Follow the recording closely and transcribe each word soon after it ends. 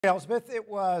Elspeth, it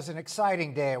was an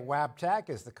exciting day at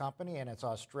Wabtec as the company and its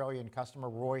Australian customer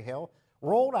Roy Hill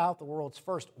rolled out the world's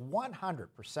first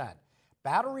 100%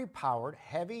 battery-powered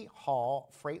heavy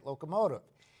haul freight locomotive.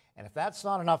 And if that's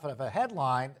not enough of a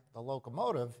headline, the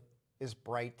locomotive is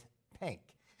bright pink.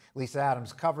 Lisa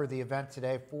Adams covered the event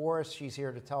today for us. She's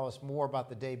here to tell us more about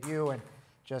the debut and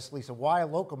just, Lisa, why a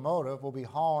locomotive will be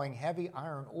hauling heavy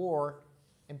iron ore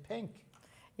in pink.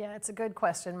 Yeah, it's a good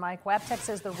question, Mike. Wabtec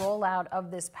says the rollout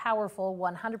of this powerful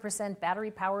 100%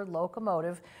 battery-powered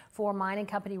locomotive for mining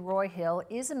company Roy Hill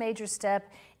is a major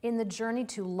step in the journey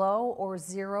to low or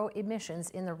zero emissions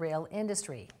in the rail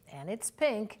industry. And it's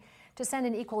pink to send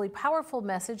an equally powerful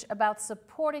message about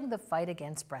supporting the fight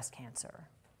against breast cancer.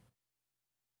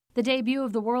 The debut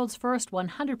of the world's first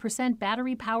 100%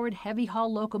 battery-powered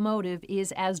heavy-haul locomotive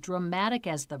is as dramatic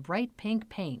as the bright pink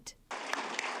paint.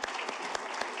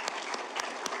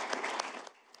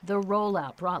 The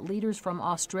rollout brought leaders from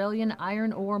Australian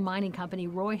iron ore mining company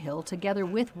Roy Hill together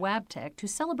with Wabtec to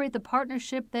celebrate the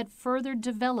partnership that furthered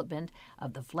development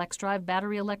of the FlexDrive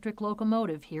battery electric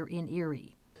locomotive here in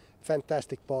Erie.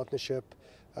 Fantastic partnership,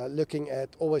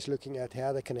 always looking at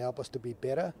how they can help us to be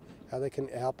better, how they can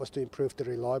help us to improve the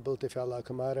reliability of our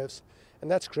locomotives.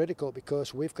 And that's critical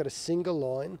because we've got a single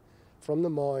line from the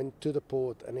mine to the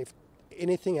port, and if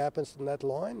anything happens in that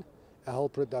line, our whole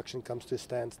production comes to a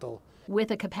standstill.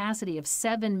 With a capacity of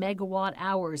 7 megawatt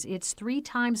hours, it's 3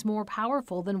 times more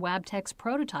powerful than Wabtec's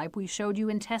prototype we showed you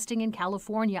in testing in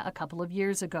California a couple of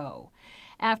years ago.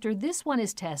 After this one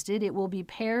is tested, it will be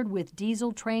paired with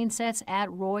diesel train sets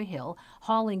at Roy Hill,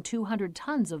 hauling 200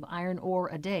 tons of iron ore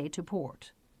a day to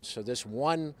port. So this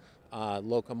one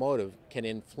locomotive can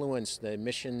influence the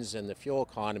emissions and the fuel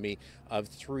economy of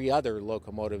 3 other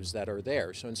locomotives that are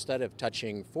there. So instead of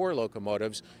touching 4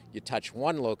 locomotives, you touch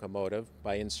 1 locomotive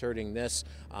by inserting this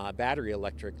battery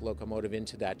electric locomotive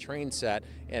into that train set,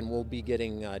 and we'll be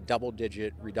getting a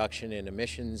double-digit reduction in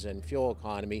emissions and fuel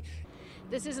economy.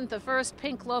 This isn't the first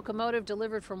pink locomotive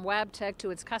delivered from Wabtec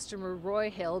to its customer Roy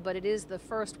Hill, but it is the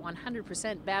first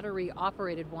 100%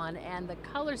 battery-operated one, and the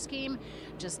color scheme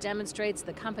just demonstrates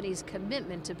the company's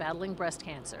commitment to battling breast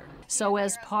cancer. So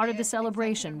as part of the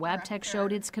celebration, Wabtec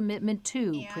showed its commitment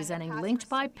too, presenting linked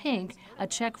by pink a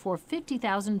check for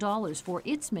 $50,000 for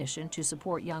its mission to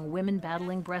support young women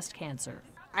battling breast cancer.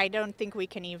 I don't think we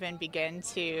can even begin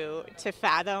to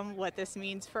fathom what this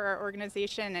means for our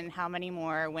organization and how many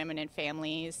more women and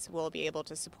families we'll be able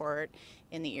to support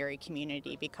in the Erie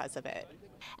community because of it.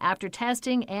 After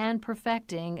testing and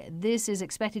perfecting, this is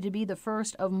expected to be the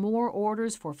first of more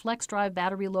orders for FlexDrive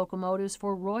battery locomotives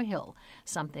for Roy Hill,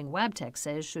 something Wabtec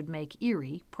says should make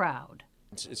Erie proud.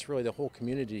 It's really the whole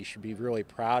community should be really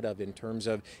proud of in terms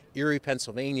of Erie,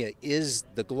 Pennsylvania is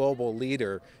the global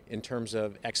leader in terms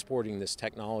of exporting this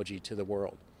technology to the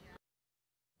world.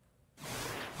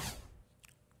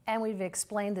 And we've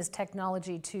explained this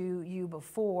technology to you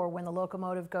before. When the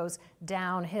locomotive goes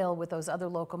downhill with those other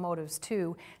locomotives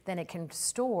too, then it can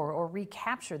store or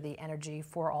recapture the energy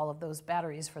for all of those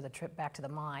batteries for the trip back to the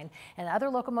mine. And other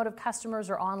locomotive customers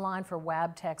are online for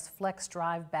Wabtec's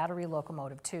FlexDrive battery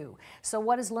locomotive too. So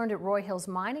what is learned at Roy Hill's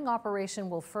mining operation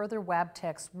will further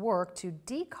Wabtec's work to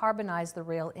decarbonize the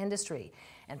rail industry.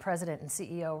 And President and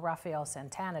CEO Rafael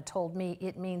Santana told me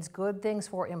it means good things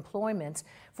for employment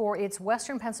for its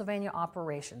Western Pennsylvania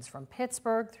operations, from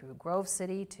Pittsburgh through Grove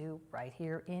City to right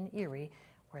here in Erie,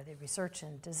 where they research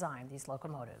and design these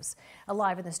locomotives.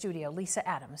 Live in the studio, Lisa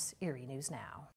Adams, Erie News Now.